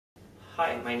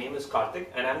Hi, my name is Karthik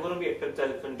and I'm going to be at Fifth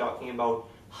Elephant talking about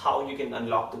how you can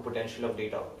unlock the potential of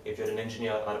data if you're an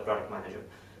engineer or a product manager.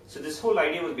 So this whole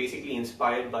idea was basically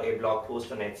inspired by a blog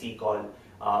post on Etsy called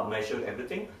Measure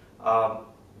Everything.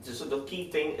 So the key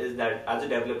thing is that as a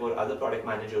developer, as a product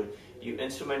manager, you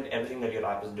instrument everything that your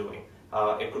app is doing.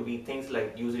 It could be things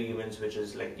like user events, which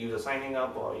is like user signing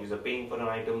up or user paying for an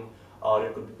item, or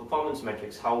it could be performance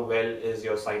metrics, how well is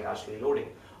your site actually loading,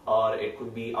 or it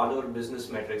could be other business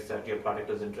metrics that your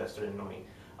product is interested in knowing.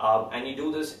 And you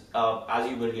do this as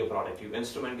you build your product, you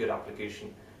instrument your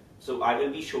application. So I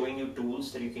will be showing you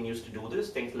tools that you can use to do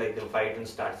this, things like the Fight and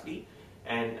Statsd,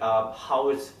 and how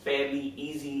it's fairly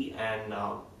easy and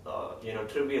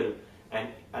trivial and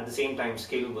at the same time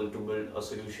scalable to build a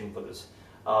solution for this.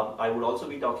 I would also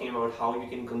be talking about how you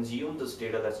can consume this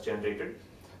data that's generated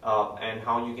and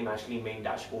how you can actually make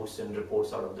dashboards and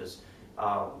reports out of this.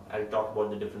 I'll talk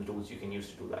about the different tools you can use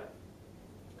to do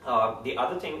that. The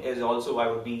other thing is also I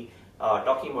would be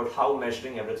talking about how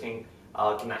measuring everything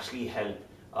can actually help.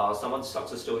 Some of the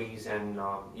success stories and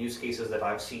use cases that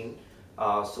I've seen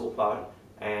so far,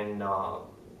 and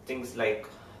things like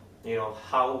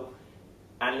how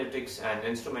analytics and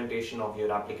instrumentation of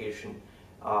your application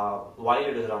while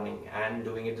it is running and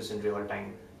doing it this in real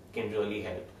time can really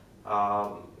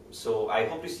help. So I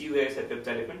hope to see you guys at Fifth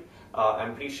Elephant.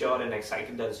 I'm pretty sure and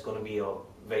excited that it's going to be a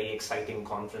very exciting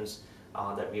conference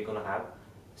that we're going to have.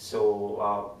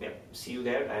 So yeah, see you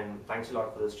there, and thanks a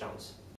lot for this chance.